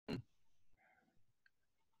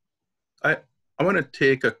I want to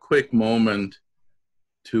take a quick moment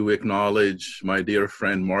to acknowledge my dear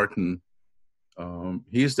friend Martin.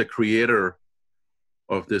 He's the creator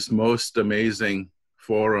of this most amazing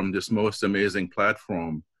forum, this most amazing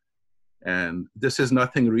platform. And this is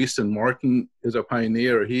nothing recent. Martin is a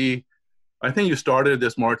pioneer. I think you started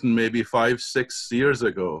this, Martin, maybe 5, 6 years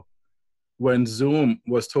ago when Zoom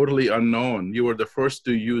was totally unknown. You were the first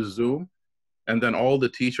to use Zoom, and then all the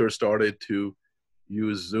teachers started to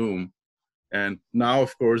use Zoom. And now,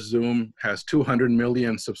 of course, Zoom has 200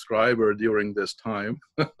 million subscribers during this time.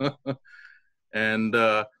 And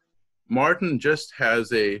Martin just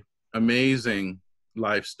has an amazing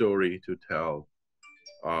life story to tell.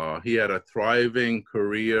 He had a thriving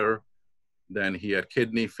career. Then he had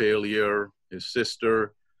kidney failure. His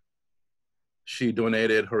sister, she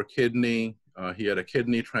donated her kidney. He had a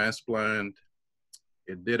kidney transplant.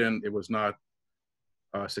 It was not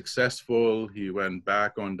successful. He went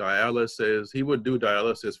back on dialysis. He would do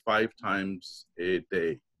dialysis 5 times a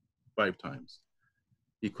day, 5 times.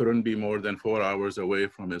 He couldn't be more than 4 hours away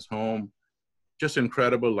from his home. Just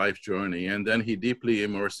incredible life journey. And then he deeply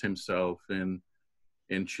immersed himself in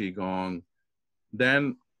Qigong.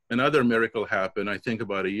 Then another miracle happened, I think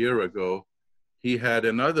about a year ago. He had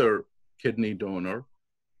another kidney donor,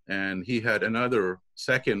 and he had another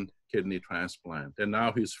second kidney transplant. And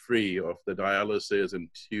now he's free of the dialysis and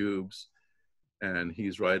tubes, and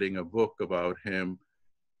he's writing a book about him.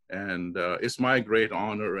 And it's my great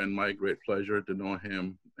honor and my great pleasure to know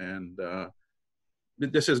him. And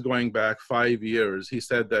this is going back 5 years. He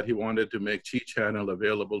said that he wanted to make Qi Channel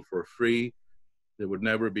available for free. There would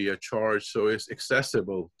never be a charge, so it's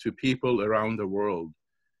accessible to people around the world.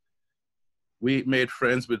 We made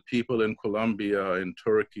friends with people in Colombia, in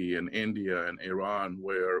Turkey, in India, and Iran,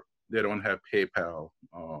 where they don't have PayPal,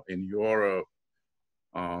 in Europe.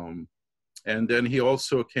 And then he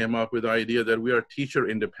also came up with the idea that we are teacher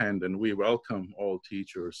independent. We welcome all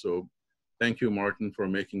teachers. So thank you, Martin, for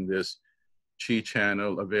making this Qi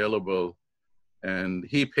Channel available. And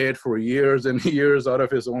he paid for years and years out of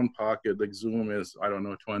his own pocket. Like Zoom is, I don't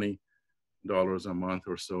know, $20 a month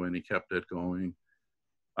or so, and he kept it going.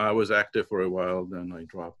 I was active for a while, then I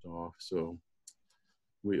dropped off. So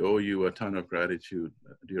we owe you a ton of gratitude,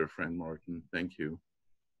 dear friend Martin. Thank you.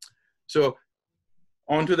 So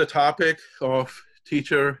on to the topic of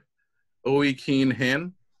teacher Ooi Keen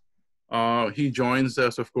Hin. He joins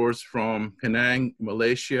us, of course, from Penang,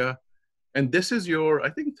 Malaysia. And this is your, I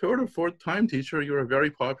think, 3rd or 4th time teacher. You're a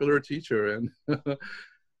very popular teacher.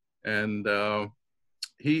 And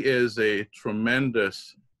he is a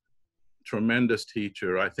tremendous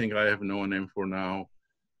teacher. I think I have known him for now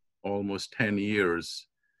almost 10 years.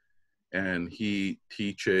 And he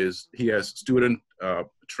teaches, he has student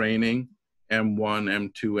training,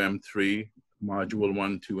 M1, M2, M3, module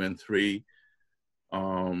 1, 2, and 3.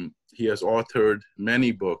 He has authored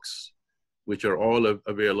many books, which are all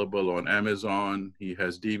available on Amazon. He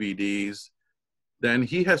has DVDs. Then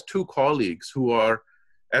he has 2 colleagues who are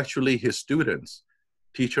actually his students,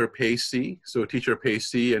 Teacher Pacey. So Teacher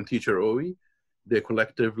Pacey and Teacher Ooi, they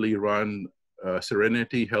collectively run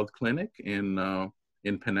Serenity Health Clinic in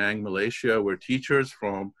Penang, Malaysia, where teachers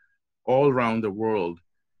from all around the world,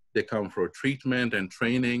 they come for treatment and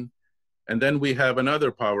training. And then we have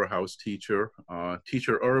another powerhouse teacher,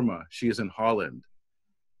 Teacher Irma. She is in Holland.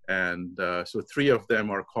 And so 3 of them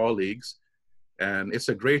are colleagues. And it's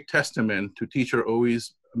a great testament to Teacher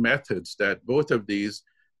Oi's methods that both of these,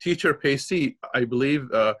 Teacher Pacey, I believe,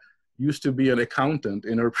 used to be an accountant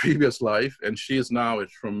in her previous life, and she is now a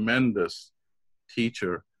tremendous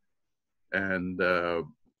teacher and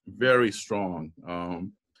very strong.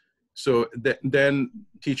 So then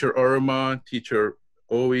Teacher Irma, Teacher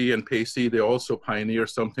Ooi, and Pacey, they also pioneer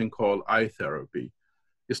something called eye therapy.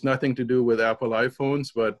 It's nothing to do with Apple iPhones,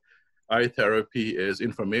 but eye therapy is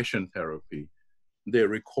information therapy. They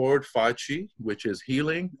record Fachi, which is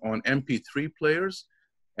healing, on MP3 players,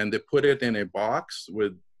 and they put it in a box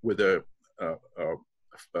with a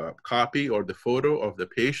copy or the photo of the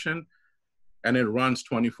patient, and it runs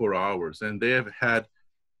 24 hours. And they have had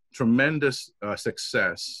tremendous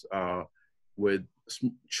success with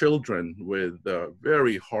children with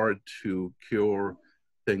very hard to cure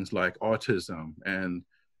things like autism. And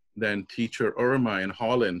then Teacher Irma in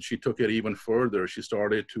Holland, she took it even further. She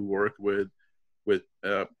started to work with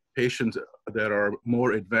patients that are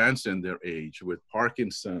more advanced in their age, with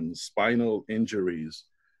Parkinson's, spinal injuries.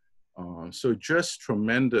 So just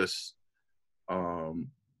tremendous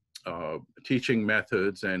teaching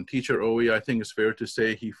methods. And Teacher Ooi, I think it's fair to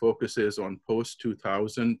say, he focuses on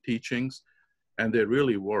post-2000 teachings, and they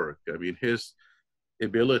really work. I mean, his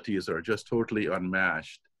abilities are just totally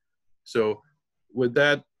unmatched. So with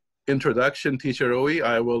that introduction, Teacher Owie,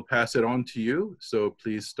 I will pass it on to you. So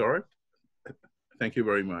please start. Thank you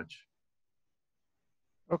very much.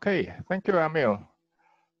 Okay, thank you, Emil.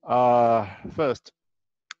 First,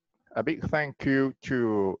 a big thank you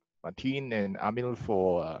to Martin and Emil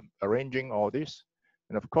for arranging all this.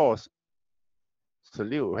 And of course, we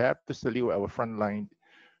have to salute our frontline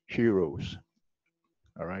heroes.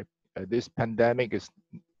 All right, this pandemic is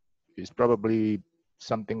probably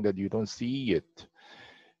something that you don't see it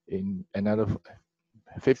in another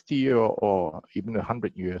 50 or even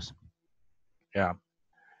 100 years. Yeah.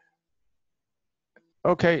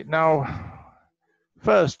 Okay, now,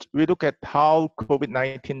 first, we look at how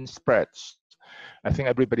COVID-19 spreads. I think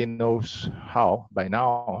everybody knows how by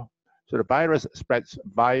now. So the virus spreads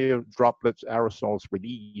via droplets, aerosols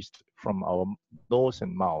released from our nose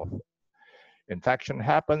and mouth. Infection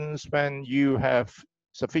happens when you have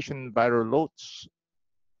sufficient viral loads.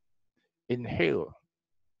 Inhale.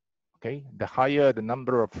 Okay, the higher the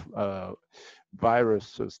number of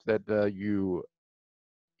viruses that you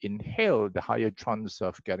inhale, the higher chance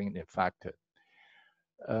of getting infected.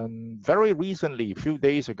 Very recently, a few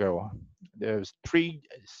days ago, there's three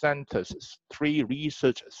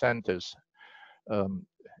research centers,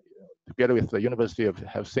 together with the University of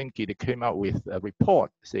Helsinki, they came out with a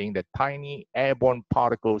report saying that tiny airborne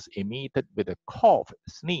particles emitted with a cough,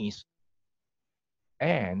 sneeze,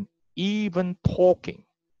 and even talking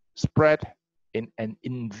spread in an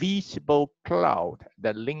invisible cloud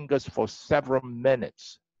that lingers for several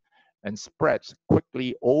minutes and spreads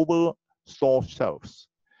quickly over store shelves.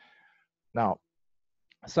 Now,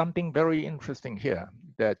 something very interesting here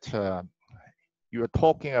that you're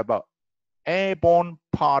talking about airborne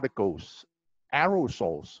particles,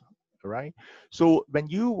 aerosols, right? So when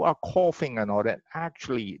you are coughing and all that,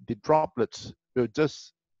 actually the droplets will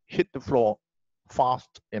just hit the floor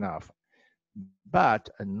fast enough, but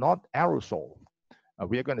not aerosol.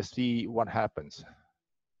 We're going to see what happens.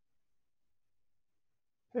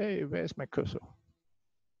 Hey, where's my cursor?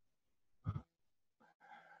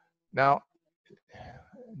 Now,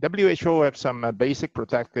 WHO have some basic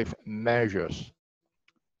protective measures.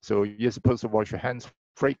 So you're supposed to wash your hands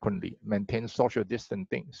frequently, maintain social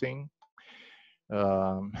distancing.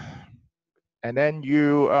 And then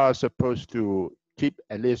you are supposed to keep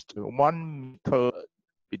at least 1 meter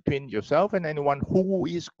between yourself and anyone who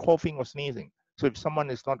is coughing or sneezing. So if someone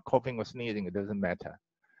is not coughing or sneezing, it doesn't matter.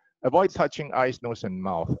 Avoid touching eyes, nose, and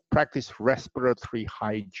mouth. Practice respiratory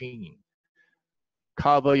hygiene.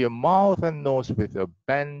 Cover your mouth and nose with a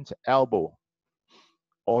bent elbow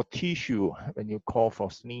or tissue when you cough or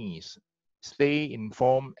sneeze. Stay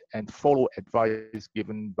informed and follow advice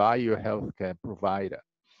given by your healthcare provider.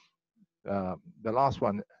 The last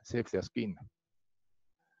one, save their skin.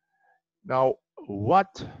 Now,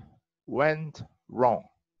 what went wrong?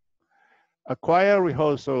 A choir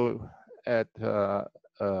rehearsal at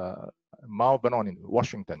Mount Vernon in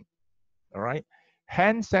Washington, all right?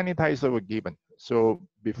 Hand sanitizer were given. So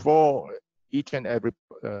before each and every,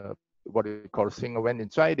 what we call singer went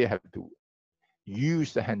inside, they have to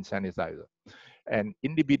use the hand sanitizer. And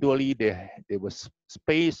individually, they were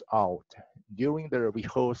spaced out during the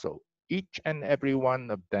rehearsal. Each and every one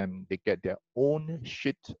of them, they get their own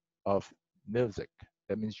sheet of music.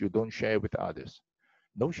 That means you don't share with others.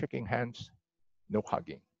 No shaking hands, no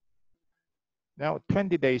hugging. Now,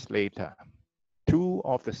 20 days later, 2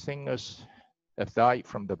 of the singers have died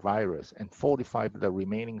from the virus, and 45 of the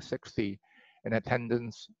remaining 60 in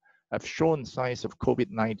attendance have shown signs of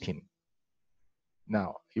COVID-19.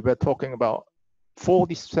 Now, if we're talking about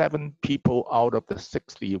 47 people out of the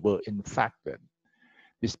 60 were infected,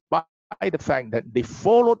 despite the fact that they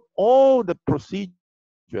followed all the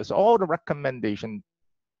procedures, all the recommendations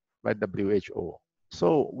by WHO.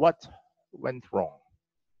 So what went wrong?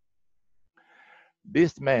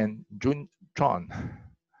 This man, Jun Chon,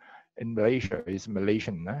 in Malaysia, is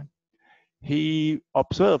Malaysian. He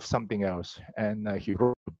observed something else, and he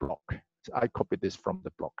wrote a blog. So I copied this from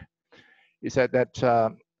the blog. He said that,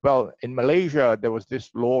 well, in Malaysia, there was this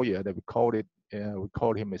lawyer that we called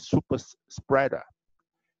him a super spreader.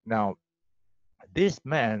 Now, this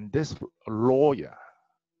man, this lawyer,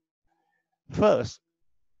 first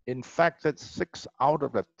infected 6 out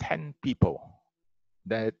of the 10 people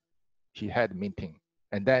that he had a meeting,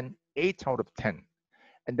 and then 8 out of 10,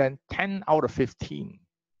 and then 10 out of 15,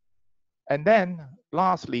 and then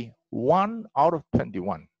lastly 1 out of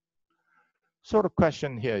 21. So the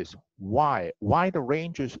question here is why? Why the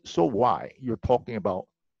range is so wide? You're talking about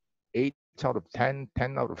 8 out of 10,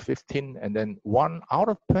 10 out of 15, and then 1 out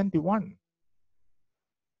of 21.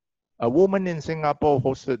 A woman in Singapore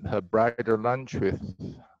hosted her bridal lunch with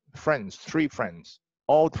friends, 3 friends,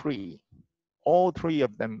 all three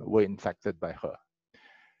of them were infected by her.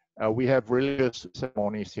 We have religious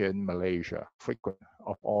ceremonies here in Malaysia, frequent,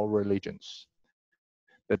 of all religions.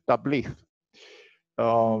 The tabligh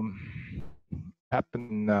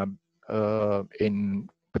happened in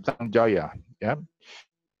Petang Jaya. Yeah,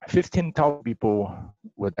 15,000 people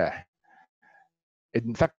were there.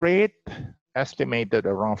 Infection rate estimated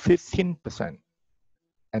around 15%.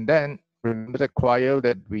 And then remember the choir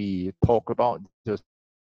that we talked about just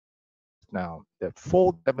now, that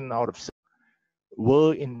 47 out of 6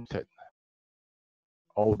 were infected,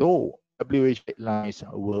 although WHO guidelines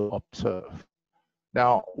were observed.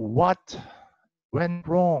 Now, what went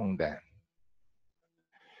wrong then?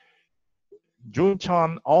 Jun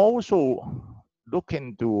Chan also looked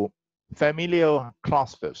into familial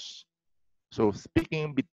clusters. So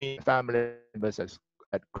speaking between family members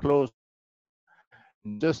at close,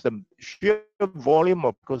 just the sheer volume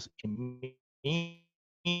of because immediate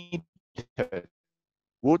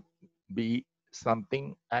would be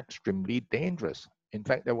something extremely dangerous. In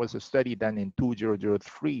fact, there was a study done in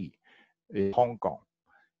 2003 in Hong Kong.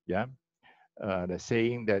 Yeah, they're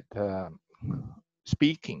saying that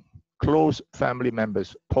speaking, close family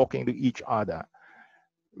members talking to each other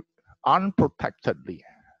unprotectedly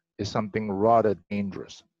is something rather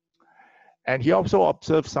dangerous. And he also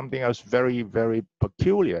observed something else very, very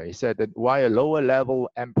peculiar. He said that while a lower level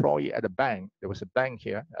employee at a bank, there was a bank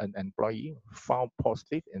here, an employee found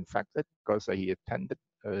positive, infected because he attended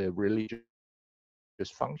a religious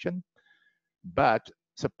function. But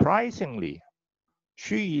surprisingly,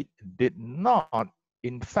 she did not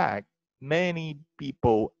infect many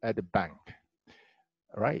people at the bank,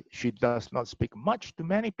 right? She does not speak much to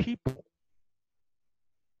many people,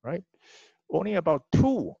 right? Only about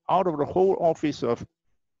 2 out of the whole office of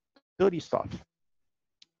 30 staff.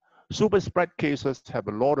 Super spread cases have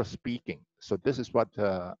a lot of speaking. So this is what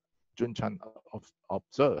Jun Chan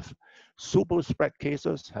observed. Super spread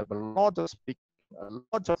cases have a lot of speaking, a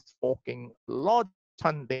lot of talking, a lot of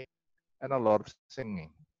chanting, and a lot of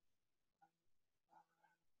singing.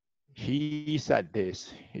 He said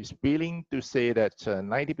this, he's willing to say that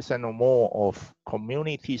 90% or more of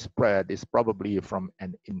community spread is probably from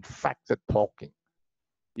an infected talking.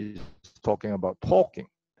 He's talking about talking,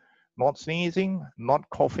 not sneezing, not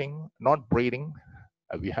coughing, not breathing.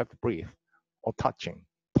 We have to breathe, or touching.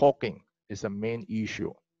 Talking is a main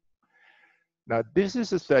issue. Now, this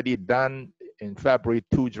is a study done in February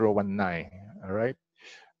 2019, all right?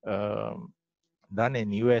 Done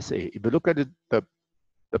in USA. If you look at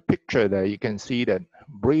the picture there, you can see that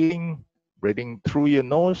breathing through your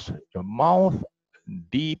nose, your mouth,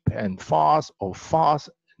 deep and fast, or fast,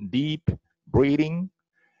 deep breathing,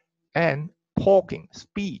 and talking,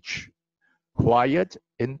 speech, quiet,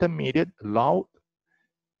 intermediate, loud,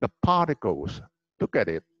 the particles. Look at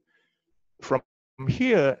it. From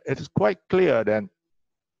here, it is quite clear that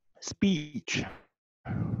speech,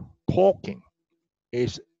 talking,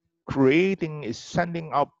 is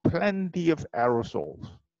sending out plenty of aerosols.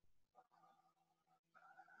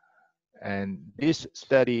 And this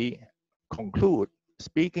study concludes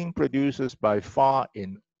speaking produces by far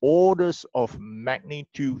in orders of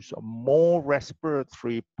magnitudes more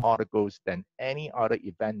respiratory particles than any other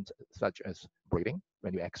event, such as breathing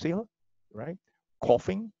when you exhale, right?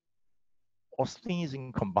 Coughing or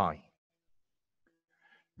sneezing combined.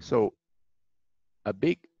 So a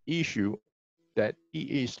big issue that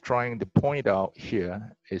he is trying to point out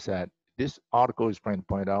here is that this article is trying to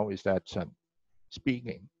point out is that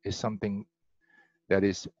speaking is something that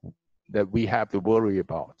we have to worry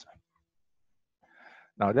about.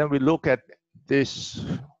 Now, then we look at this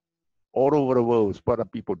all over the world. What are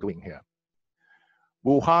people doing here?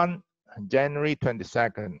 Wuhan, January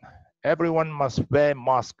 22nd. Everyone must wear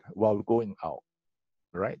mask while going out.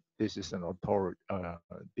 Right? This is an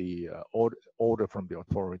authority, order from the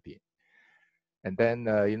authority. And then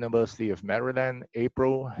University of Maryland,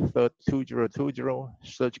 April 3rd, 2020,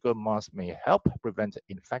 surgical masks may help prevent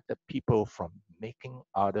infected people from making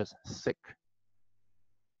others sick.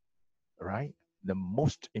 Right? The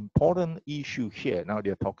most important issue here, now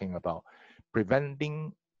they're talking about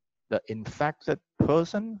preventing the infected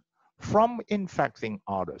person from infecting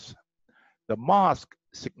others. The mask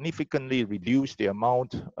significantly reduced the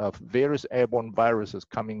amount of various airborne viruses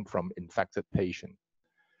coming from infected patients.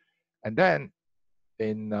 And then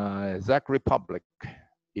in Czech Republic,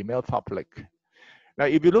 email public. Now,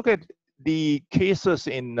 if you look at the cases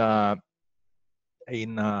in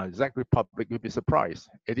Czech Republic, you'll be surprised.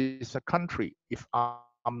 It is a country, if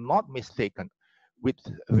I'm not mistaken, with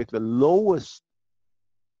the lowest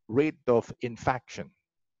rate of infection.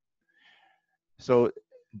 So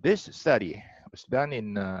this study was done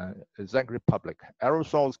in Czech Republic.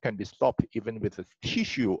 Aerosols can be stopped even with a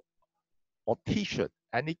tissue or t-shirt,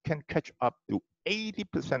 and it can catch up to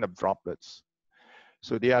 80% of droplets.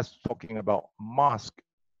 So they are talking about mask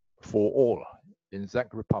for all in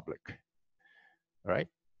Czech Republic, right?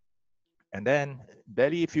 And then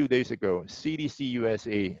barely a few days ago, CDC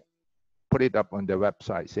USA put it up on their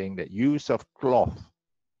website saying that use of cloth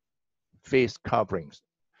face coverings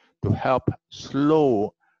to help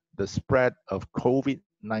slow the spread of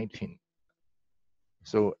COVID-19.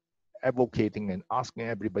 So advocating and asking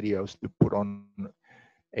everybody else to put on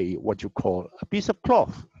a what you call a piece of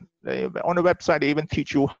cloth. On the website, they even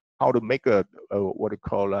teach you how to make a what you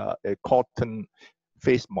call a cotton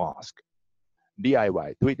face mask.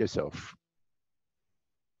 DIY, do it yourself.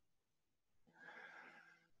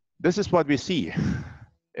 This is what we see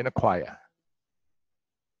in a choir.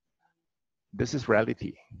 This is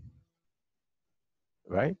reality,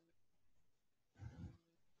 right?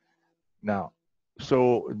 Now,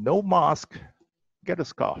 so no mask, get a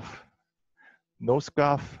scarf. No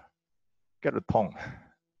scarf, get a tongue.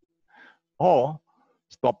 Or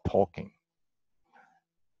stop talking.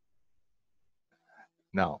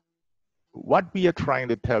 Now, what we are trying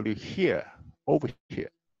to tell you here, over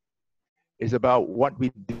here, is about what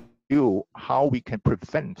we do, how we can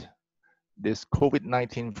prevent this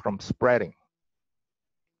COVID-19 from spreading,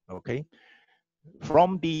 okay?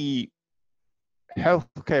 From the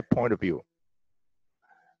healthcare point of view,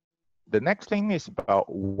 the next thing is about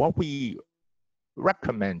what we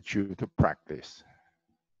recommend you to practice.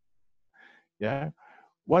 Yeah,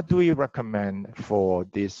 what do we recommend for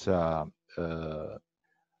this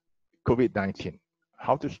COVID-19?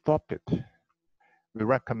 How to stop it? We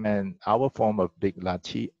recommend our form of big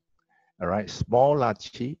LaQi, all right, small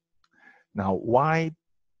LaQi. Now, why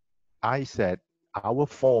I said our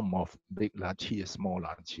form of big LaQi is small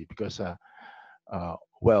LaQi? Because,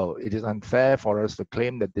 well, it is unfair for us to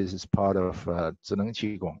claim that this is part of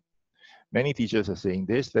Qigong. Many teachers are saying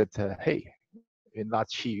this, that, hey, in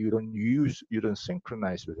LaQi, you don't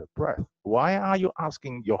synchronize with the breath. Why are you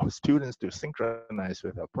asking your students to synchronize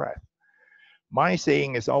with the breath? My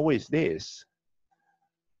saying is always this: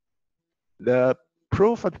 the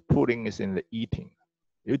proof of the pudding is in the eating.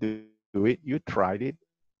 You do it, you tried it,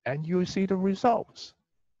 and you see the results,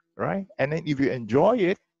 right? And then if you enjoy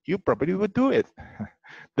it, you probably will do it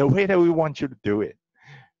the way that we want you to do it,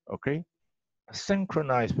 okay?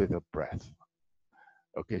 Synchronize with the breath.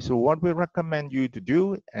 Okay, so what we recommend you to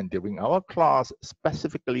do, and during our class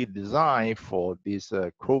specifically designed for this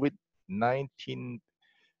COVID-19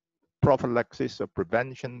 prophylaxis or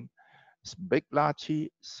prevention, is big LaQi,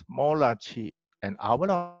 small LaQi, and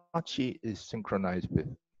our LaQi is synchronized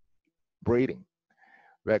with breathing.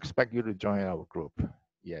 We expect you to join our group.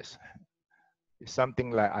 Yes. It's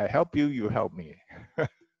something like I help you, you help me.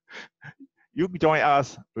 You join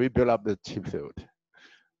us, we build up the chip field.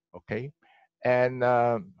 Okay. And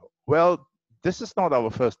well, this is not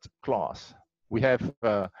our first class. We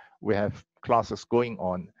have classes going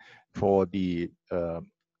on for the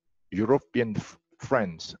European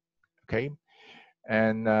friends. Okay.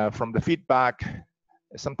 And from the feedback,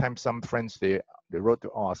 sometimes some friends they wrote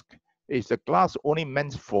to ask, is the class only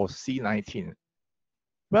meant for C19?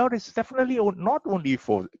 Well, it's definitely not only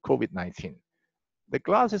for COVID-19. The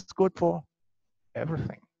class is good for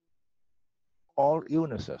everything, all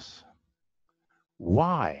illnesses.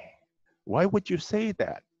 Why? Why would you say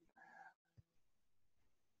that?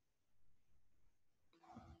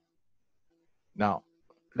 Now,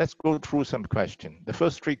 let's go through some questions. The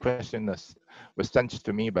first three questions were sent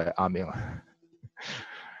to me by Amil.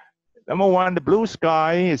 Number one, the blue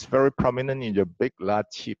sky is very prominent in your big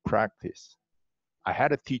LaQi practice. I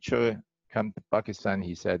had a teacher come to Pakistan.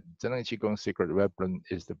 He said, Zheneng Qigong's secret weapon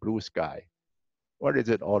is the blue sky. What is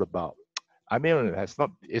it all about? I mean,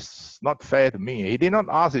 it's not fair to me. He did not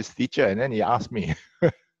ask his teacher, and then he asked me.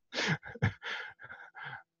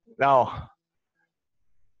 Now,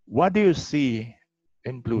 what do you see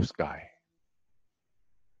in blue sky?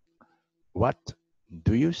 What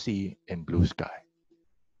do you see in blue sky?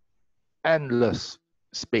 Endless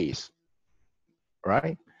space,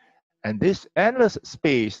 right? And this endless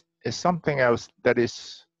space is something else that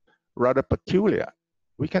is rather peculiar.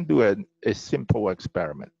 We can do a simple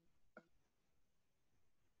experiment.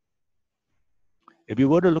 If you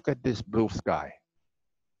were to look at this blue sky,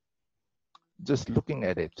 just looking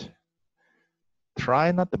at it,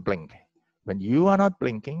 try not to blink. When you are not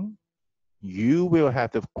blinking, you will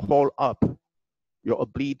have to call up your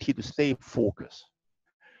ability to stay focused.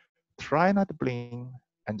 Try not to blink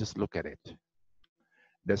and just look at it.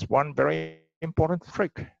 There's one very important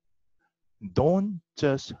trick. Don't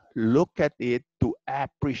just look at it to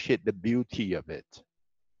appreciate the beauty of it.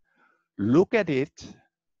 Look at it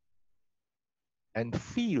and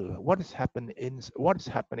feel what is happening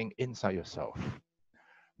inside yourself.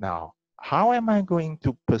 Now, how am I going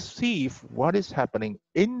to perceive what is happening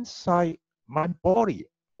inside my body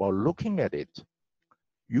while looking at it?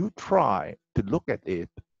 You try to look at it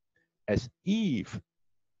as if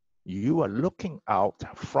you are looking out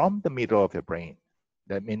from the middle of your brain.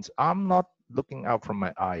 That means I'm not looking out from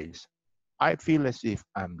my eyes. I feel as if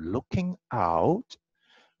I'm looking out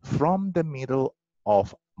from the middle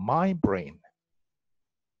of my brain.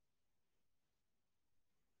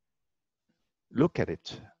 Look at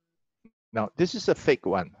it. Now, this is a fake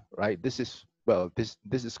one, right? This is, well, this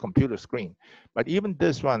is computer screen. But even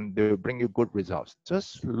this one, they will bring you good results.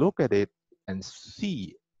 Just look at it and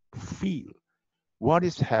see, feel what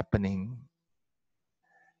is happening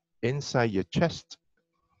inside your chest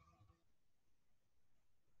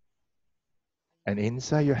and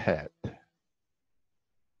inside your head.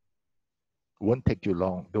 Won't take you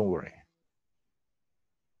long, don't worry.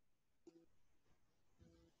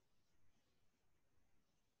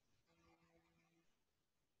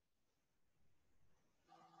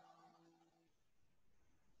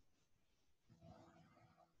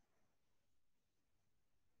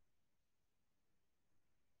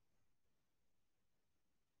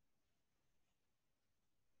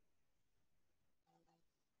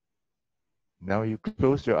 Now you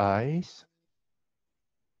close your eyes.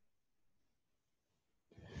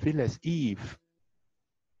 Feel as if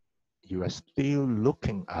you are still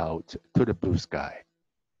looking out to the blue sky.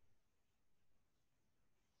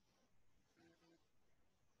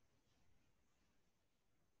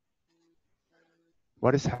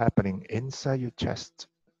 What is happening inside your chest?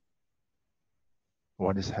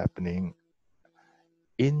 What is happening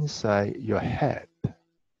inside your head?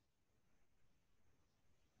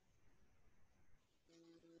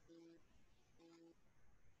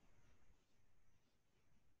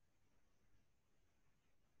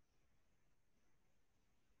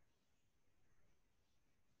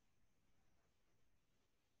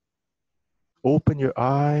 Open your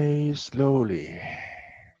eyes slowly.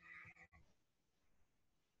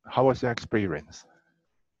 How was your experience?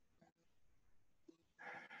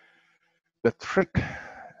 The trick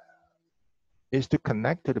is to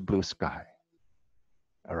connect to the blue sky.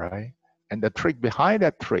 All right. And the trick behind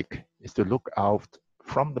that trick is to look out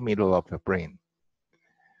from the middle of your brain.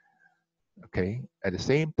 Okay. At the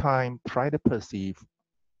same time, try to perceive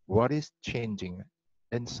what is changing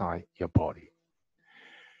inside your body.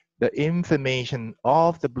 The information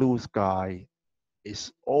of the blue sky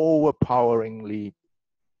is overpoweringly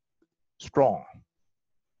strong,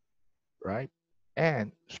 right?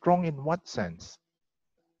 And strong in what sense?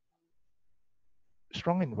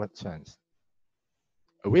 Strong in what sense?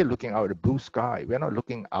 We're looking out at the blue sky. We're not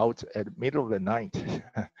looking out at the middle of the night.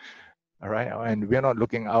 All right. And we're not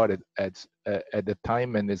looking out at the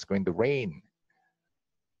time when it's going to rain.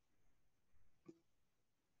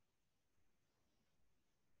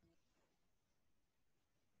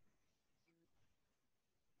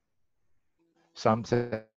 Some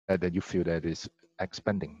said that you feel that it's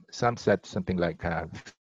expanding. Some said something like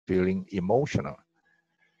feeling emotional.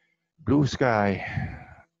 Blue sky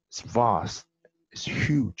is vast, it's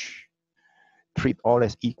huge. Treat all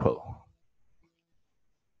as equal.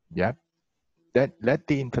 Yeah. Let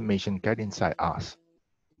the information get inside us.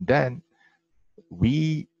 Then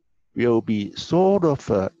we will be sort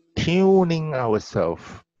of tuning ourselves,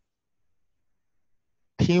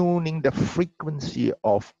 tuning the frequency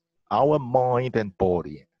of our mind and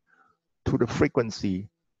body to the frequency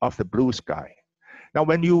of the blue sky. Now,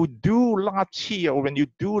 when you do LaQi or when you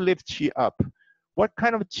do lift Qi up, what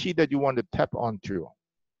kind of Qi that you want to tap onto?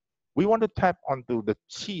 We want to tap onto the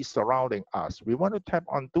Qi surrounding us. We want to tap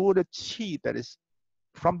onto the Qi that is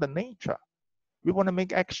from the nature. We want to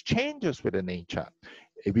make exchanges with the nature.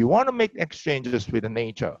 If we want to make exchanges with the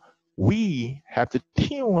nature, we have to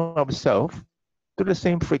tune ourselves to the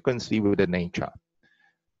same frequency with the nature.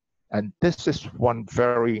 And this is one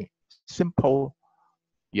very simple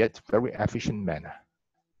yet very efficient manner,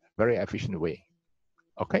 very efficient way.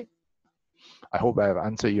 Okay? I hope I have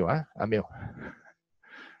answered you, Emil.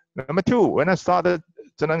 Number two, when I started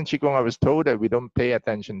Zheneng Qigong, I was told that we don't pay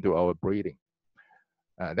attention to our breathing.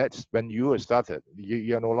 That's when you started.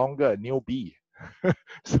 You're no longer a newbie.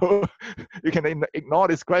 So you can ignore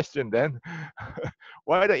this question then.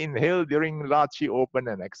 Why the inhale during LaQi open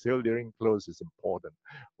and exhale during close is important?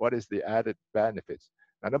 What is the added benefits?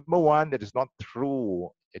 Now, number one, that is not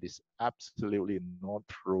true. It is absolutely not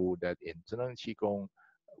true that in Zheneng Qigong,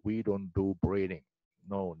 we don't do breathing.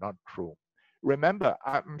 No, not true. remember,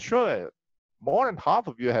 I'm sure more than half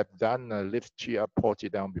of you have done a lift chi up, pull chi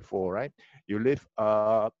down before, right? You lift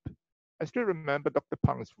up. I still remember Dr.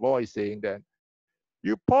 Pang's voice saying that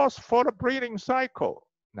you pause for the breathing cycle.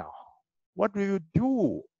 Now, what do you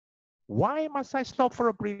do? Why must I stop for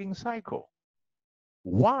a breathing cycle?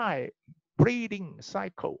 Why breathing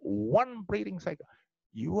cycle? One breathing cycle.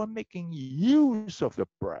 You are making use of the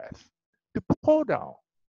breath to pull down.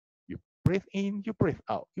 You breathe in, you breathe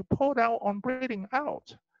out. You pull down on breathing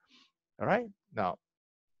out. All right. Now,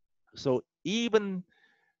 so even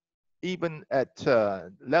at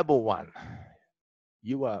level 1,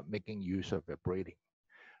 you are making use of the breathing.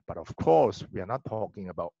 But of course, we are not talking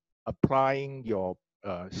about applying your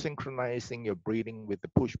synchronizing your breathing with the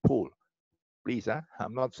push-pull. Please,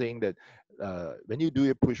 I'm not saying that when you do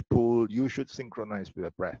a push-pull, you should synchronize with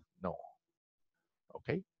the breath. No.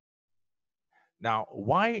 Okay. Now,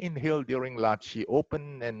 why inhale during LaQi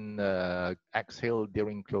open and exhale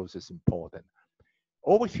during close is important?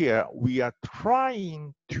 Over here, we are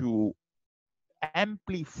trying to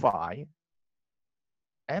amplify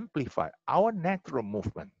our natural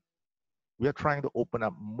movement. We are trying to open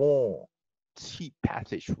up more qi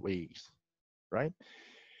passageways, right?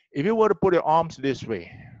 If you were to put your arms this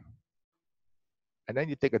way, and then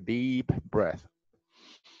you take a deep breath,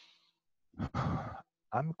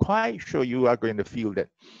 I'm quite sure you are going to feel that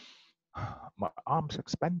my arms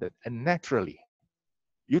expanded, and naturally,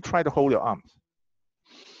 you try to hold your arms.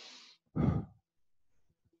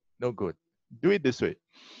 No good. Do it this way.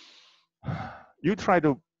 You try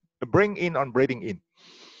to bring in on breathing in.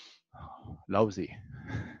 Lousy.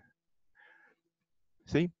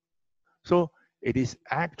 See? So it is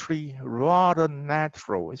actually rather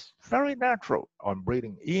natural. It's very natural on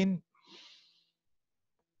breathing in,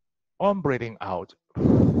 on breathing out.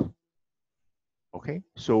 Okay?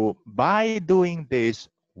 So by doing this,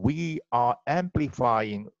 we are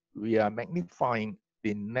amplifying, we are magnifying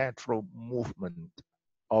the natural movement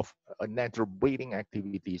of natural breathing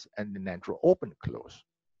activities and the natural open close.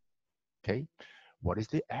 Okay? What is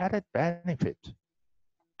the added benefit?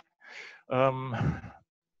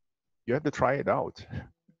 You have to try it out.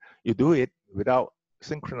 You do it without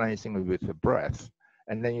synchronizing with the breath,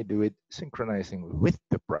 and then you do it synchronizing with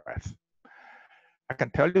the breath. I can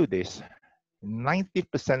tell you this,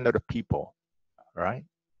 90% of the people, right?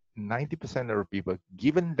 90% of the people,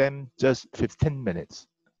 given them just 15 minutes,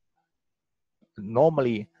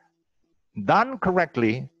 normally done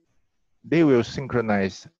correctly, they will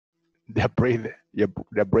synchronize their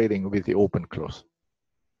breathing with the open close.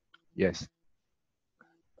 Yes.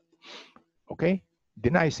 Okay.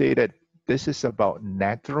 Didn't I say that this is about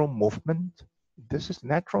natural movement? This is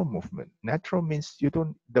natural movement. Natural means you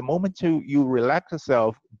don't, the moment you relax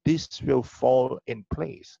yourself, this will fall in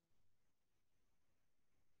place.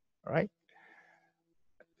 All right?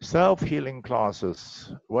 Self-healing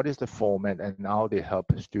classes, what is the format and how they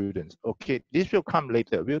help students? Okay, this will come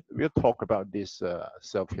later. We'll talk about these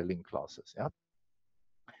self-healing classes. Yeah.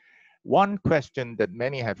 One question that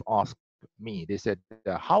many have asked me, they said,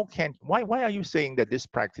 why are you saying that this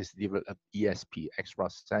practice develop ESP,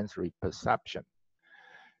 extrasensory perception?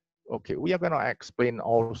 Okay, we are going to explain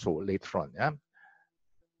also later on. Yeah.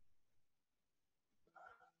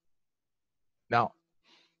 Now,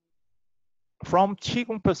 from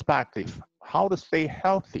Qigong perspective, how to stay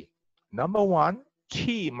healthy? Number 1,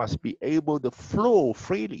 Qi must be able to flow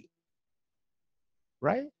freely,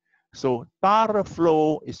 right? So data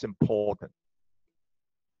flow is important.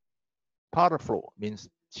 Data flow means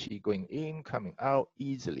Qi going in, coming out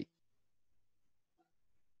easily.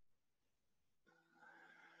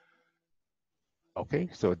 Okay,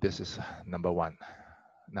 so this is number 1.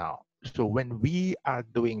 Now, so when we are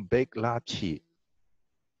doing big LaQi,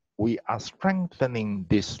 we are strengthening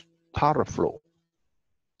this data flow.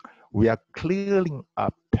 We are clearing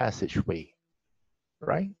up passageway,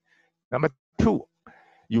 right? Number 2,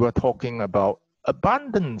 you are talking about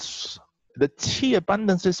abundance. The qi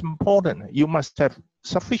abundance is important. You must have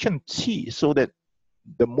sufficient qi so that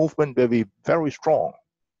the movement will be very strong,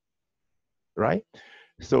 right?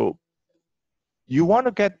 So you want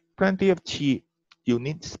to get plenty of qi, you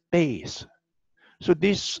need space. So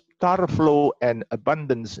this data flow and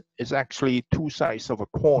abundance is actually 2 sides of a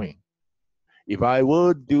coin. If I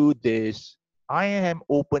will do this, I am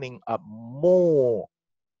opening up more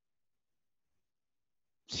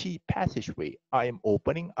qi passageway. I am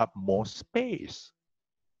opening up more space.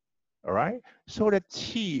 All right, so that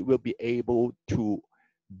qi will be able to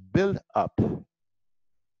build up.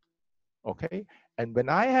 Okay, and when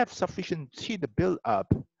I have sufficient qi to build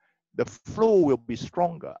up, the flow will be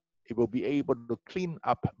stronger. It will be able to clean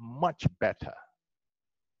up much better.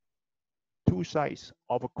 2 two sides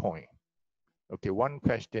of a coin. Okay, one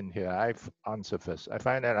question here I've answered first. I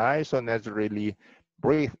find that I so naturally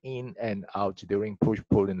breathe in and out during push,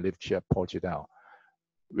 pull, and lift, chair, push it down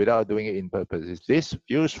without doing it in purpose. Is this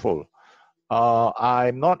useful?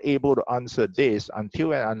 I'm not able to answer this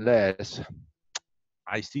until and unless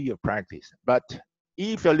I see your practice. But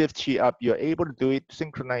if you lift chi up, you're able to do it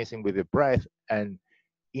synchronizing with your breath and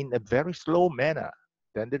in a very slow manner,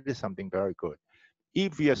 then that is something very good.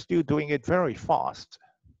 If you're still doing it very fast,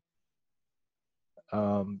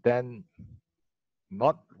 then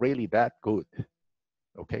not really that good,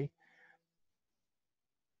 okay?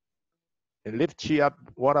 And lift chi up,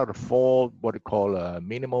 what are the four, what we call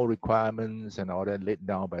minimal requirements and all that laid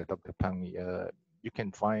down by Dr. Pang? You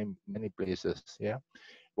can find many places, yeah?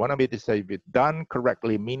 One of it is that if it's done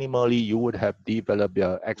correctly, minimally, you would have developed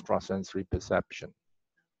your extrasensory perception.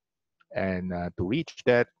 And to reach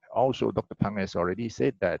that, also Dr. Pang has already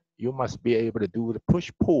said that you must be able to do the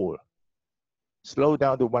push-pull, slow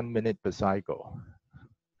down to 1 minute per cycle.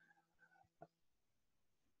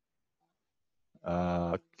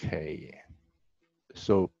 Okay,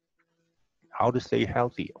 so how to stay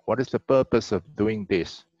healthy? What is the purpose of doing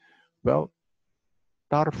this? Well,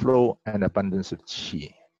 thought flow and abundance of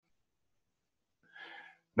qi.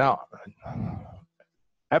 Now,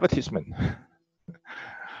 advertisement.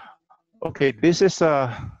 Okay, this is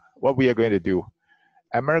what we are going to do.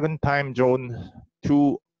 American time zone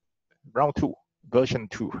 2, round 2, version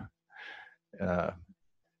 2.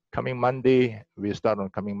 Coming Monday, we start on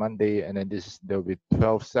coming Monday, and then there'll be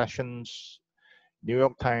 12 sessions. New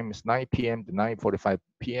York time is 9 p.m. to 9:45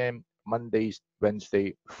 p.m. Mondays,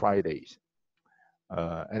 Wednesday, Fridays.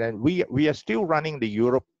 And then we are still running the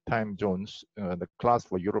Europe time zones, the class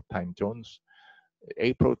for Europe time zones,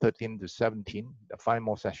 April 13 to 17, 5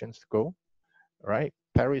 more sessions to go, right?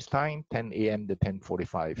 Paris time, 10 a.m. to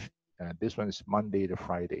 10:45. This one is Monday to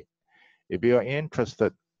Friday. If you are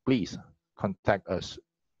interested, please contact us.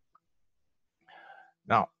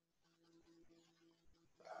 Now,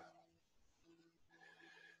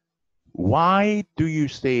 why do you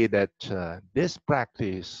say that this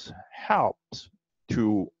practice helps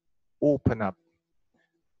to open up,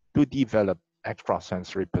 to develop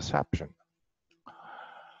extrasensory perception?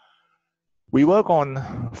 We work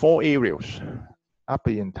on 4 areas: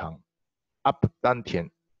 upper yin tongue, upper dantian,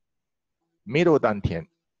 middle dantian,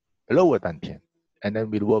 lower dantian, and then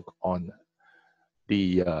we work on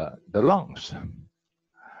the lungs.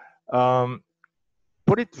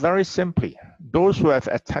 Put it very simply, those who have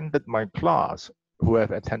attended my class, who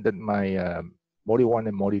have attended my Module 1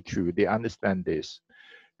 and Module 2, they understand this,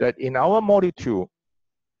 that in our Module 2,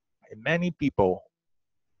 many people,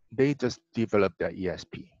 they just develop their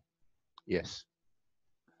ESP. Yes.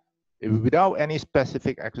 Without any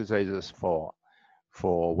specific exercises for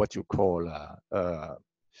what you call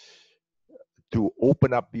to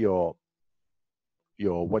open up your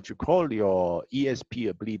what you call your ESP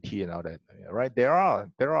ability and all that, right? There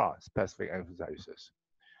are specific exercises.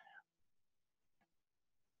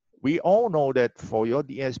 We all know that for your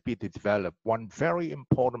ESP to develop, one very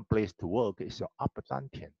important place to work is your upper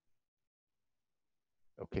dantian.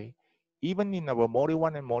 Okay, even in our Module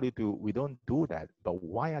 1 and Module 2, we don't do that. But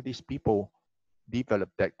why are these people develop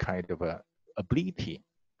that kind of a ability?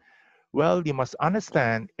 Well, you must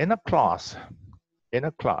understand in a class,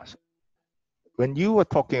 when you are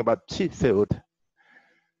talking about qi field,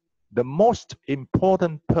 the most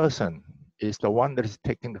important person is the one that is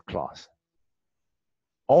taking the class.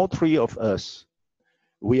 All 3 of us,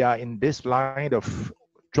 we are in this line of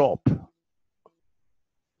job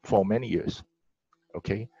for many years,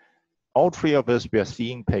 okay? All 3 of us, we are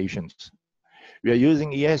seeing patients. We are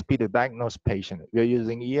using ESP to diagnose patients. We are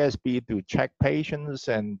using ESP to check patients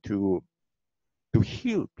and to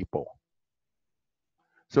heal people.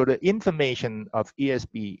 So the information of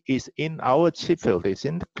ESP is in our qi field, it's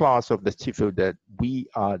in the class of the qi field that we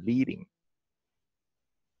are leading.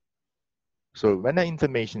 So when the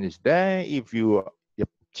information is there, if your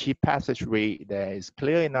qi passageway there is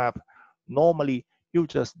clear enough, normally you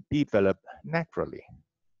just develop naturally,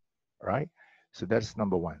 right? So that's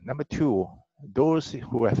number 1. Number 2, those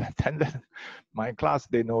who have attended my class,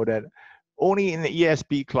 they know that only in the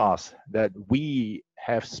ESP class that we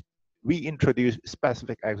introduce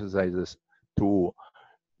specific exercises to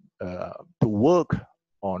work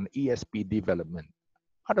on ESP development.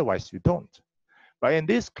 Otherwise, you don't. But in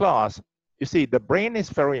this class, you see, the brain is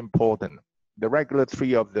very important. The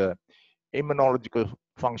regulatory of the immunological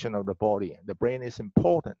function of the body, the brain is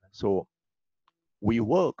important. So we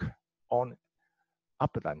work on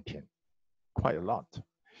upper dantian quite a lot.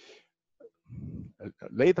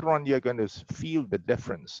 later on, you're going to feel the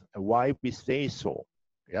difference and why we say so.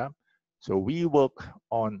 Yeah. So we work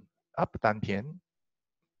on upper dantian,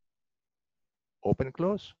 open,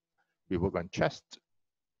 close. We work on chest,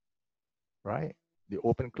 right? The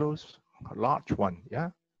open, close, a large one.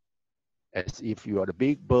 Yeah. As if you are the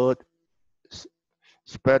big bird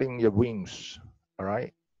spreading your wings. All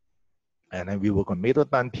right. And then we work on middle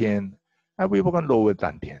dantian and we work on lower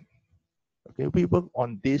dantian. Okay. We work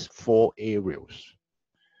on these 4 areas.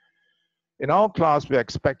 In our class, we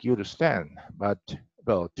expect you to stand, but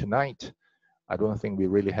well, tonight, I don't think we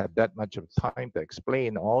really have that much of time to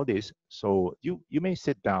explain all this. So you may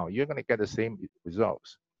sit down, you're gonna get the same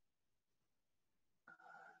results.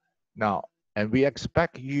 Now, and we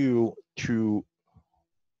expect you to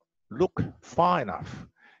look far enough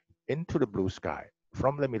into the blue sky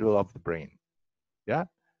from the middle of the brain. Yeah?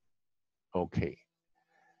 Okay.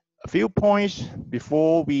 A few points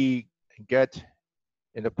before we get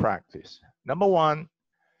into practice. Number 1,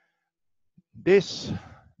 this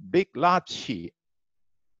big LaQi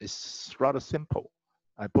is rather simple.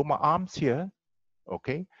 I put my arms here,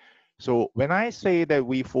 okay? So when I say that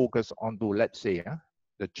we focus on to, let's say,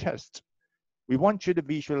 the chest, we want you to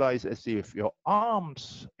visualize as if your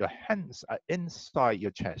arms, your hands are inside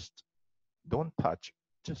your chest. Don't touch,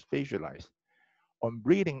 just visualize. On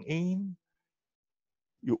breathing in,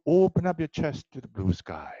 you open up your chest to the blue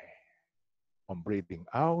sky. On breathing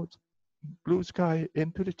out, blue sky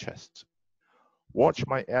into the chest. Watch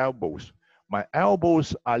my elbows. My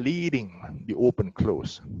elbows are leading the open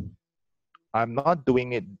close. I'm not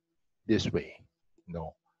doing it this way.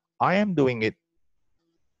 No, I am doing it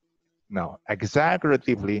now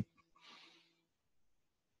exaggeratively,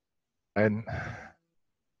 and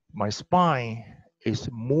my spine is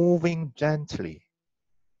moving gently.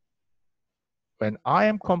 When I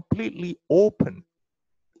am completely open,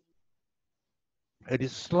 it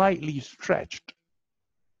is slightly stretched.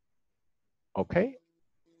 Okay?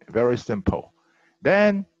 Very simple.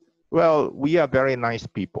 Then, well, we are very nice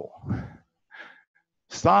people.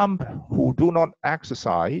 Some who do not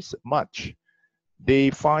exercise much, they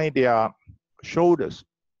find their shoulders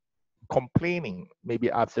complaining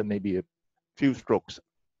maybe after maybe a few strokes,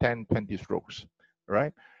 10, 20 strokes,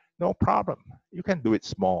 right? No problem. You can do it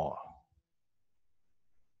small.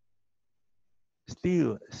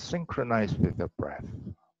 Still synchronize with the breath.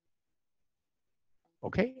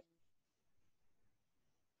 Okay?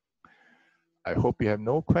 I hope you have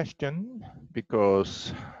no question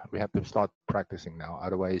because we have to start practicing now.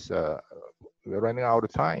 Otherwise, we're running out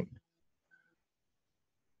of time.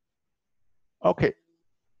 Okay.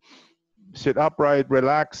 Sit upright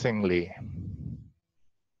relaxingly.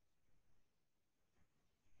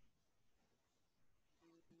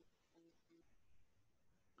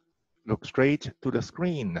 Look straight to the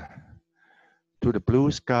screen, to the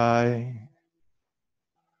blue sky,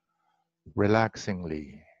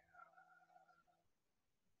 relaxingly.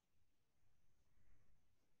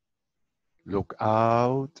 Look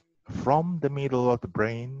out from the middle of the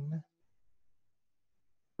brain,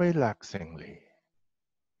 relaxingly.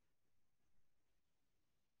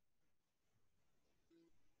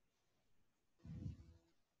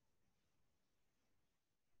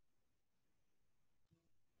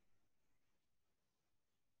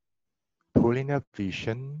 Pull in your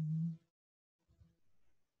vision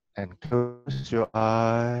and close your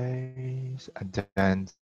eyes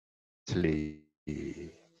gently.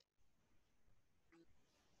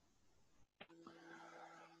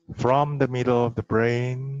 From the middle of the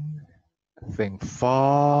brain, think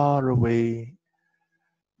far away,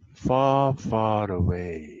 far, far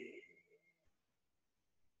away.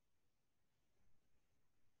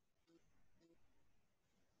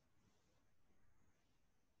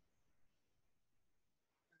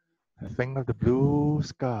 Think of the blue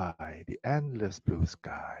sky, the endless blue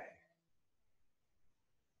sky.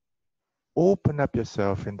 Open up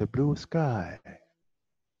yourself in the blue sky.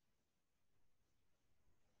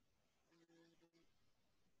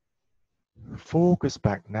 Focus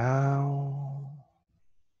back now,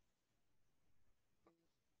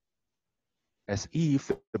 as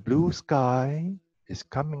if the blue sky is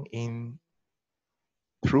coming in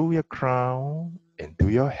through your crown into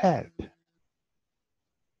your head,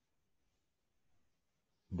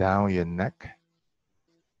 down your neck,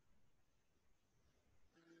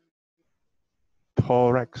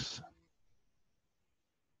 thorax,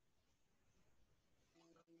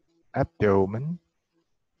 abdomen,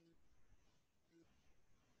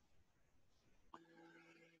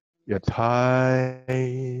 your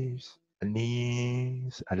thighs,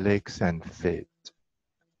 knees, and legs and feet.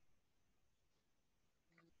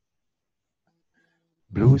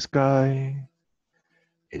 Blue sky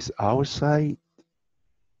is outside.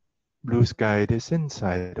 Blue sky is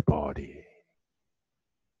inside the body.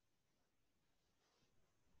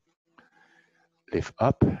 Lift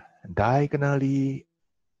up diagonally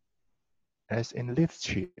as in lift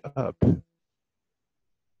chi up.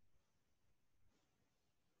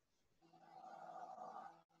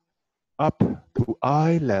 Up to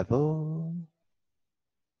eye level.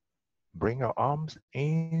 Bring your arms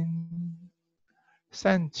in.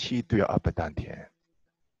 Send chi to your upper dantian.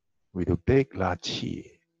 We do big LaQi.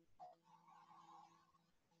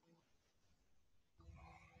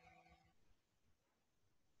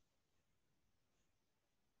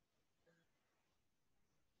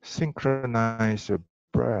 Synchronize your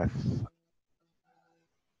breath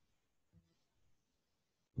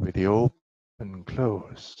with the open and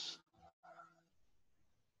close.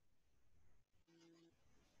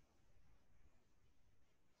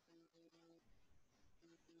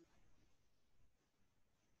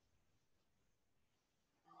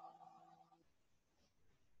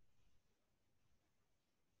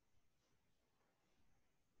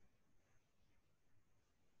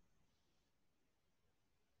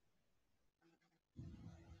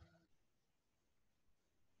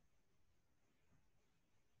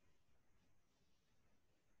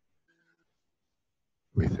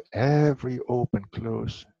 With every open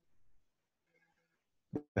close,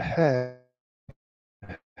 the head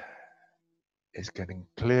is getting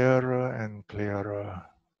clearer and clearer,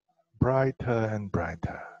 brighter and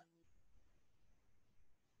brighter.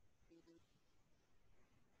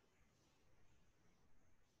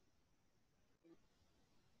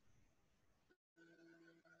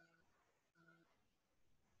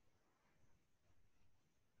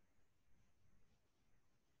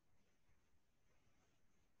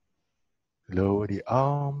 Lower the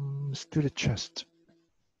arms to the chest.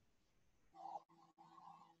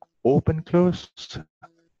 Open, close,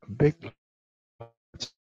 big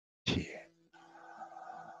chi.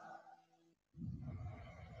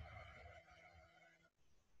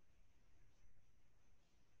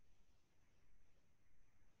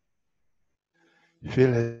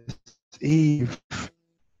 Feel as if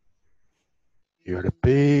you're a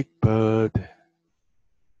big bird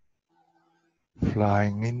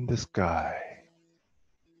flying in the sky.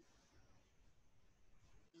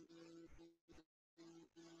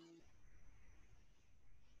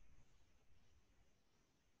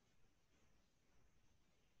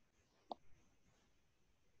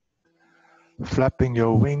 Flapping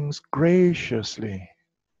your wings graciously.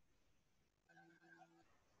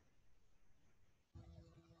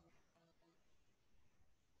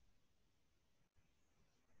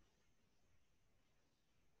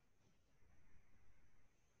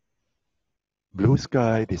 Blue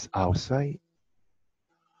sky is outside.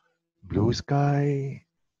 Blue sky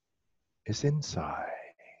is inside.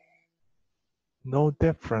 No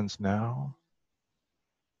difference now.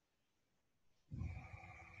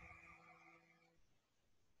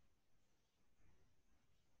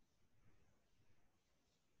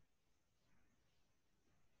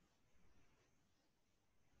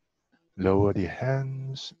 Lower the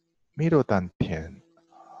hands, middle dantian.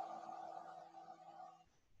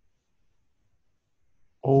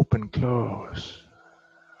 Open, close.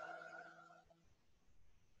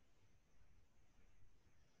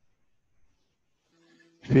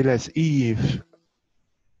 Feel as if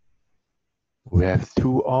we have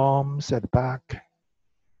two arms at the back,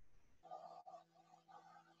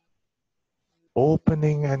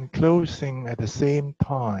 opening and closing at the same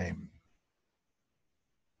time.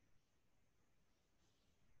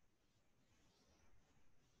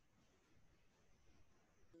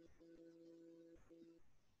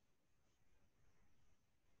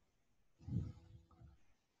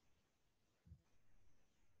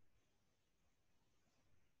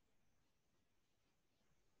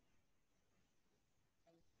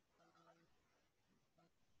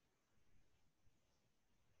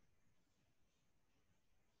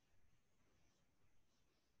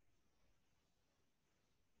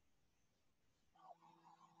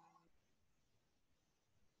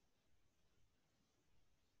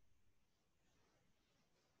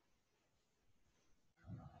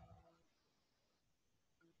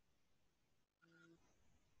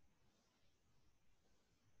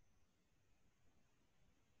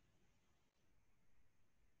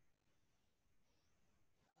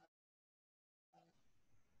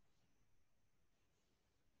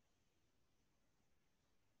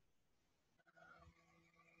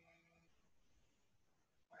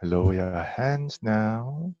 Lower your hands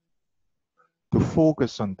now to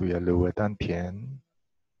focus onto your lower dantian.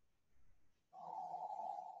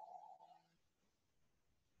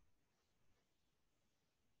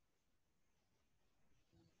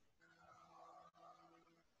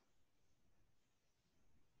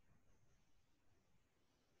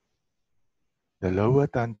 The lower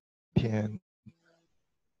Dantian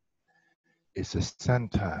is the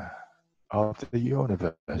center of the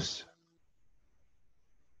universe.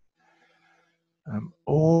 I'm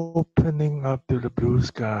opening up to the blue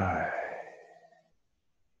sky,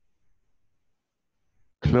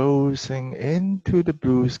 closing into the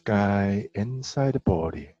blue sky inside the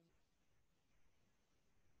body.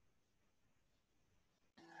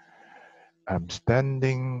 I'm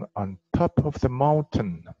standing on top of the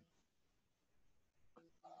mountain.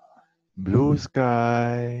 Blue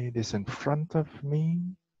sky is in front of me,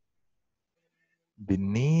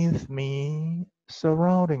 beneath me,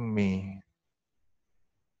 surrounding me.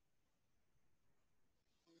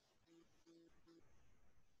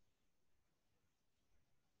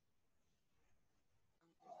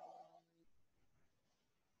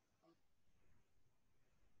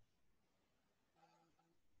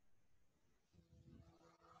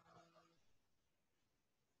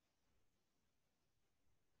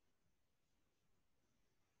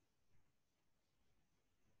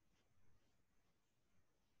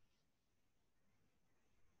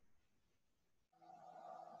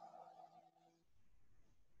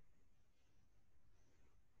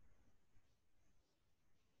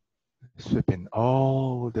 Sweeping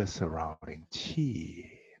all the surrounding qi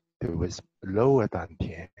towards lower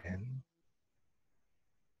dantian.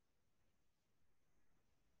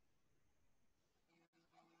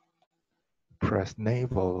 Press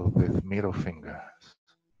navel with middle fingers.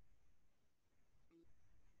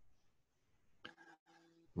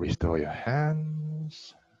 Restore your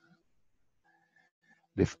hands.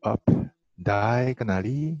 Lift up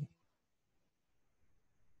diagonally.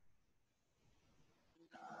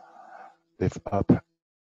 Lift up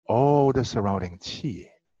all the surrounding qi.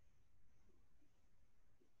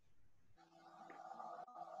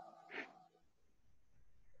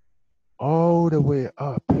 All the way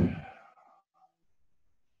up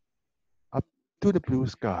to the blue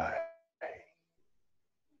sky.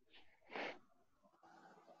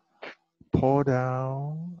 Pour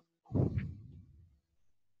down.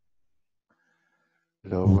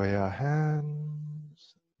 Lower your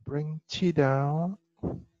hands. Bring qi down.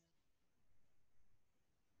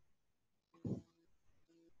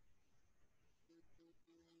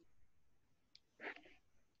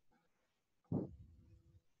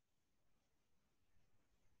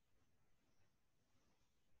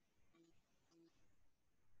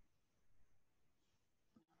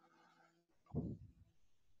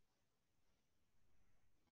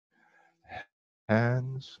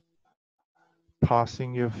 Hands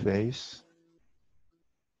passing your face.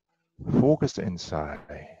 Focus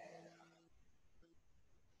inside.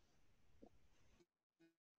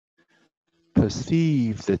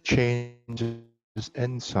 Perceive the changes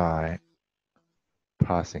inside,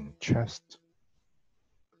 passing chest,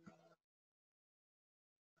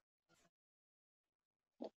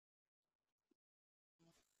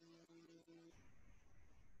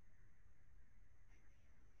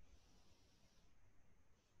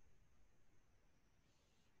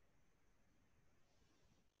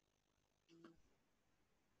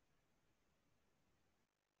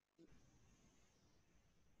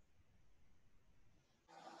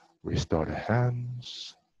 restore the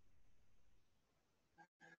hands,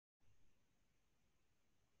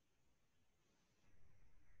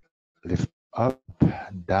 lift up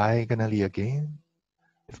diagonally again,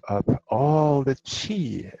 lift up all the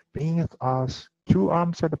chi beneath us, two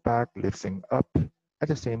arms at the back, lifting up at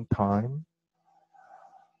the same time,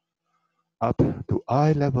 up to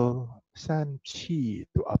eye level, san chi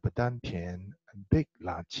to upper dantian, big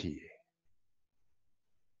LaQi.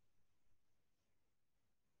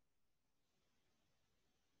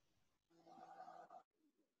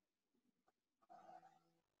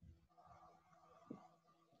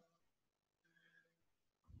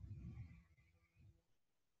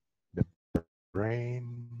 The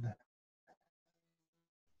brain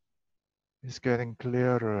is getting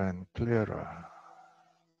clearer and clearer,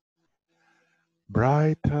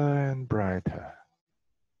 brighter and brighter.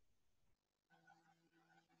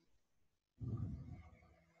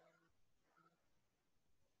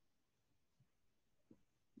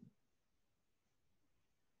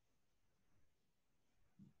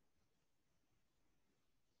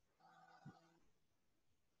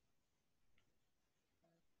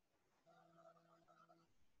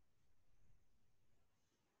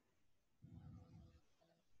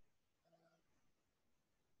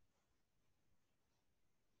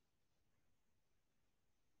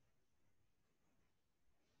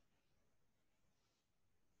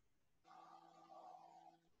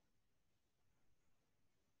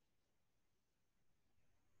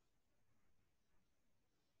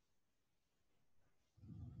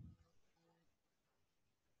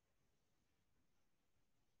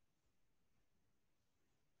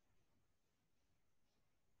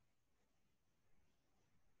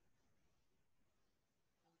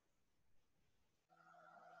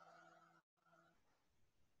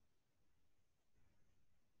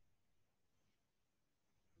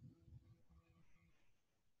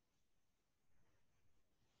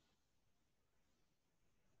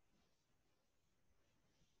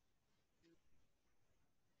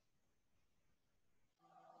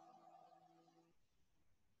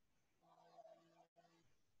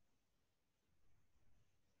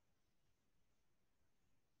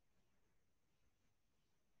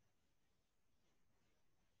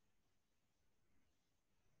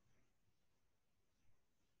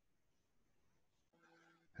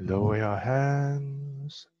 Lower your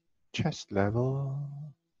hands, chest level.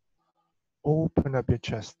 Open up your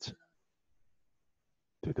chest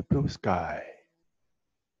to the blue sky.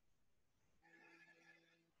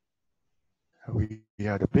 We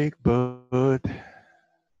are the big bird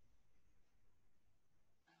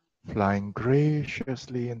flying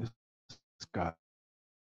graciously in the sky.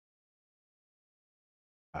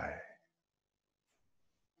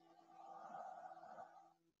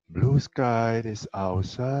 Blue sky is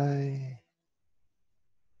outside.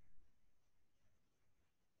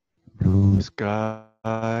 Blue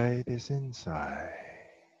sky is inside.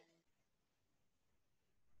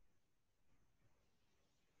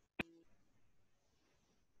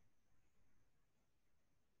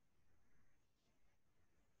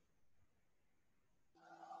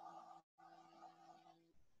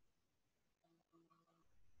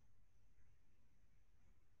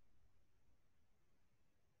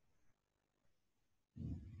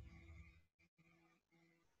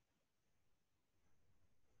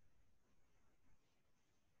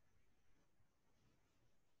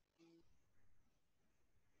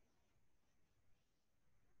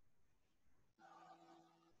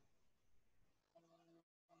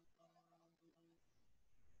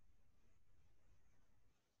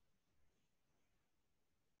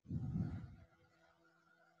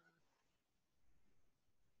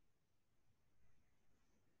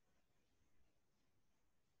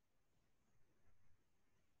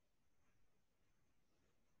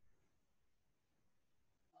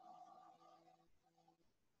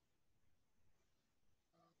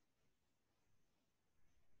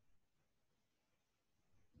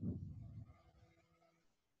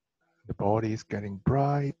 The body is getting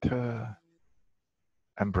brighter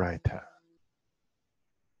and brighter.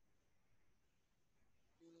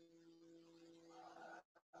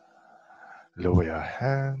 Lower your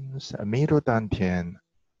hands, middle dantian.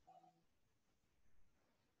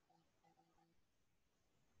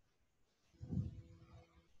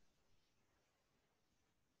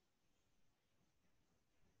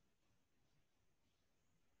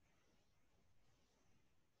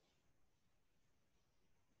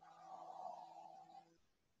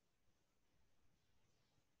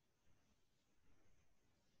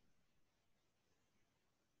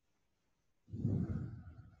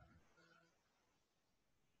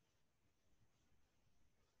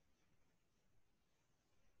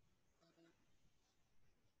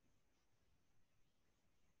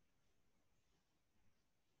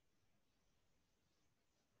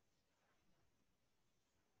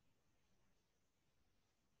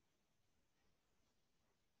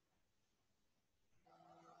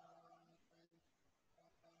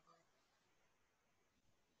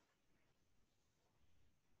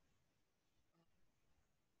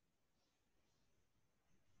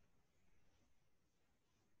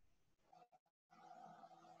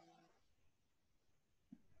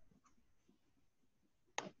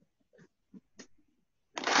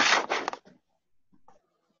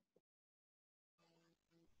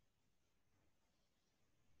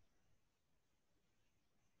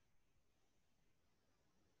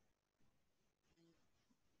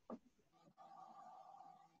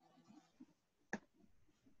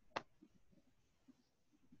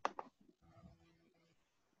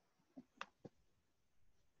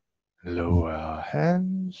 Lower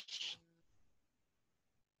hands,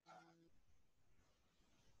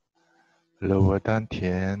 lower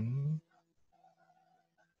dantian.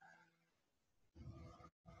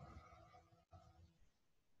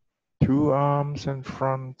 Two arms in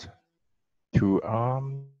front, two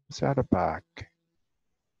arms at the back.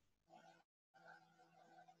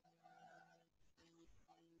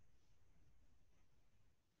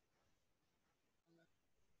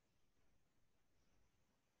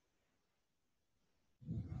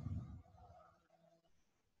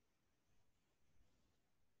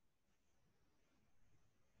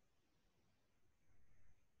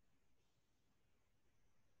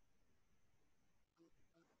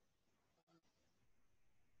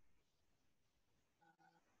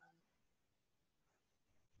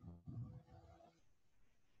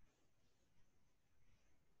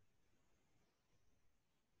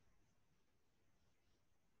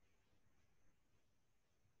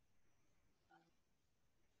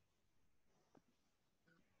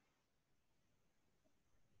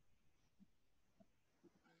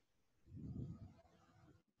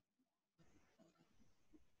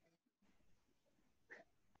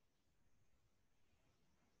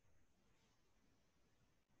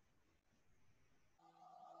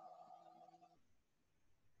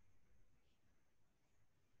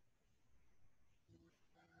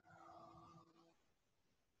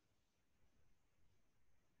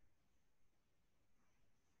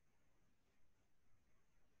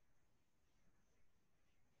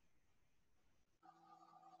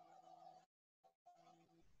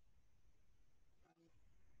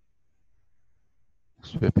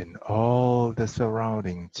 within all the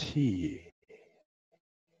surrounding qi.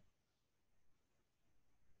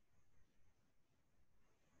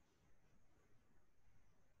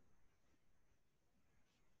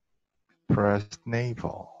 Press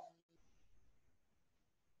navel.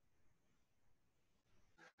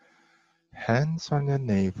 Hands on your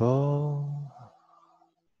navel.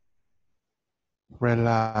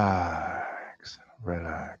 Relax,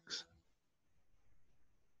 relax.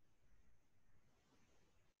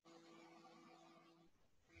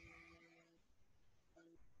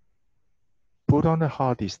 Put on a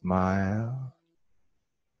hearty smile.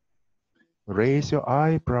 Raise your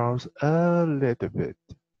eyebrows a little bit.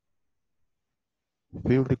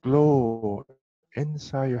 Feel the glow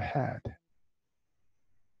inside your head.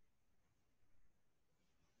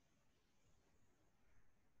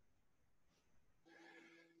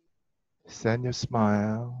 Send your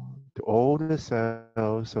smile to all the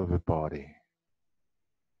cells of your body.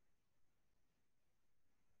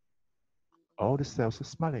 All the cells are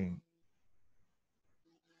smiling.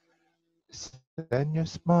 Send your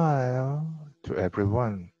smile to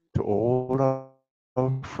everyone, to all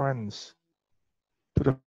our friends, to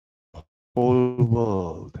the whole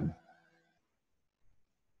world.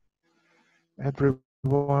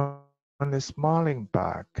 Everyone is smiling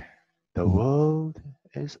back. The world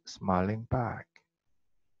is smiling back.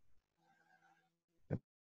 The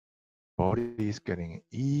body is getting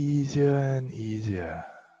easier and easier.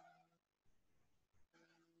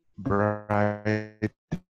 Brighter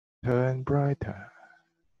and brighter.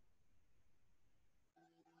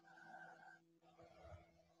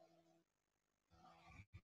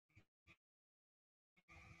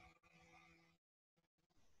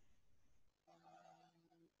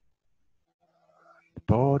 The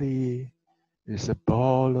body is a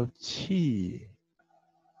ball of qi.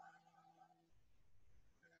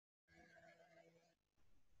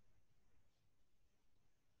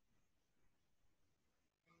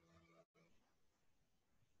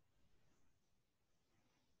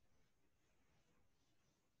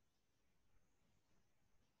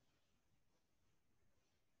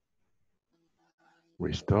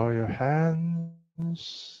 Restore your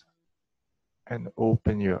hands and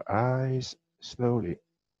open your eyes slowly.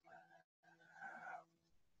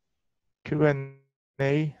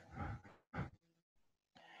 Q&A.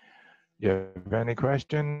 You have any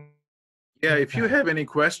question? Yeah, if you have any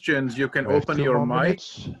questions, you can We have open 2 your more mic.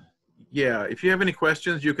 minutes. Yeah, if you have any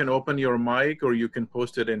questions, you can open your mic or you can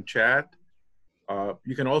post it in chat.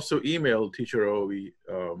 You can also email Teacher Ovi.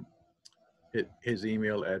 His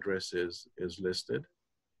email address is listed.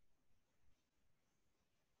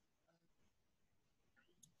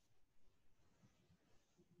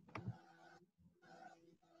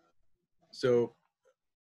 So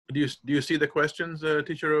do you see the questions,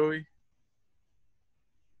 Teacher Ovi?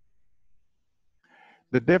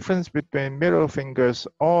 The difference between middle fingers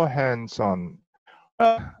or hands on.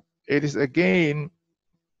 It is again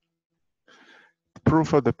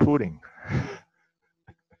proof of the pudding.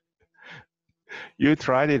 You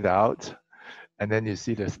tried it out and then you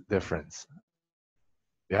see the difference.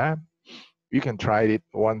 Yeah, you can try it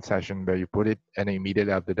one session where you put it and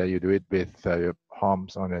immediately after that you do it with your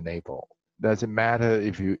palms on the navel. Doesn't matter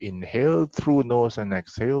if you inhale through nose and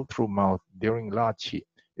exhale through mouth during LaQi.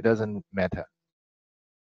 It doesn't matter.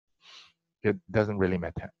 It doesn't really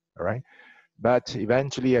matter, all right? But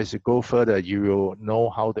eventually as you go further, you will know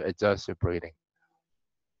how to adjust your breathing.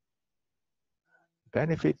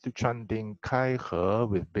 Benefit to chanting Kai He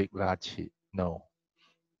with big LaQi? No,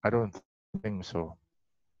 I don't think so.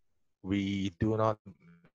 We do not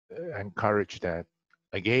encourage that.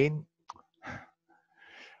 Again,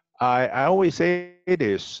 I always say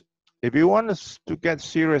this, if you want to get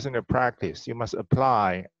serious in your practice, you must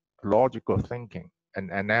apply logical thinking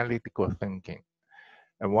and analytical thinking.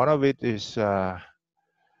 And one of it is to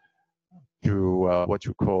what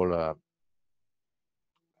you call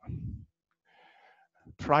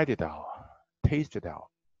try it out, taste it out.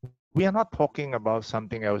 We are not talking about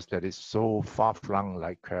something else that is so far-flung,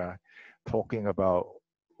 like talking about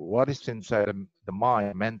what is inside the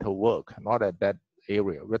mind, mental work, not at that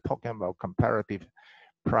area. We're talking about comparative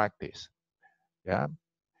practice. Yeah.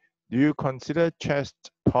 Do you consider chest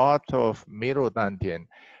part of middle dantian?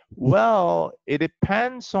 Well, it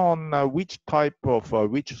depends on which type of,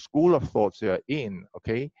 which school of thoughts you're in,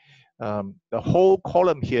 okay? The whole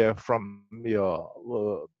column here from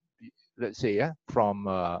your, let's say, yeah, from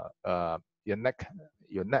your neck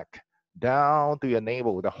down to your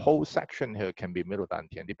navel, the whole section here can be middle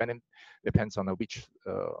dantian, depends on which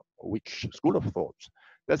school of thoughts.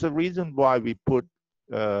 That's the reason why we put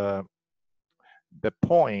the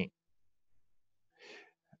point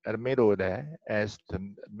at the middle there as the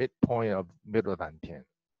midpoint of middle dantian.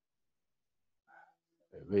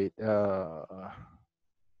 Wait,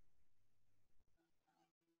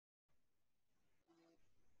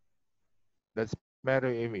 that's better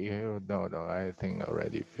if you, no, I think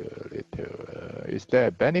already feel a little, is there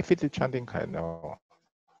a benefit to chanting? No.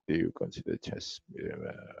 Do you consider chest?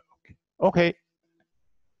 Okay.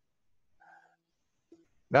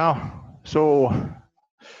 Now, so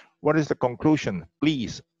what is the conclusion?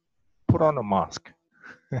 Please put on a mask.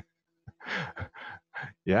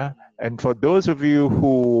 Yeah, and for those of you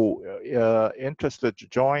who are interested to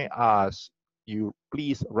join us, you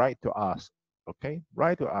please write to us. Okay,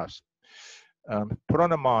 write to us. Put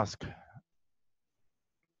on a mask.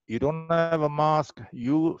 You don't have a mask,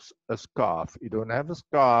 use a scarf. You don't have a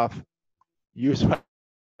scarf, use what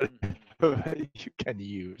you can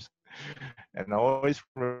use. And always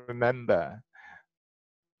remember,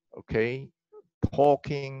 okay,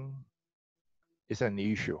 talking is an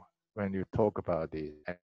issue when you talk about this.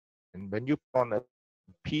 And when you put on a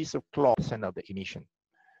piece of cloth and of the emission,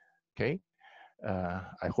 okay?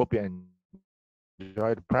 I hope you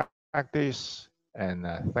enjoyed the practice. And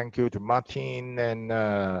thank you to Martin and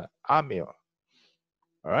Amir.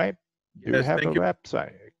 All right. Do you have a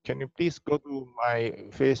website? Can you please go to my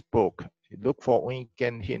Facebook? Look for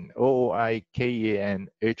Oiken Hin, OIKENHIN.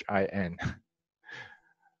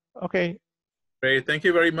 Okay. Great. Thank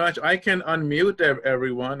you very much. I can unmute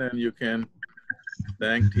everyone and you can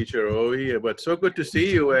thank Teacher Oi. But so good to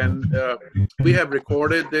see you. And we have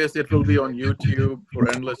recorded this. It will be on YouTube for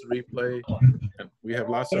endless replay. And we have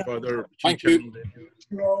lots of other teachers.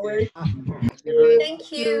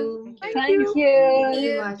 Thank you. Thank you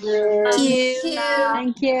very much.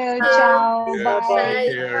 Thank you. Ciao. Yes,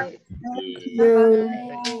 Bye. take care.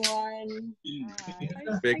 Bye.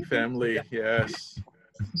 Big family. Yes.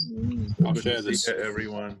 Good to see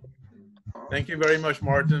everyone. Thank you very much,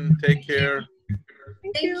 Martin. Take care.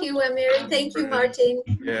 Thank you, Amir. Thank you, Martin.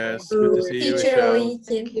 Yes, good to see you, Teacher Michelle. Oi.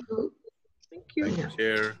 Thank you,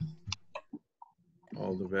 Chair.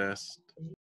 All the best.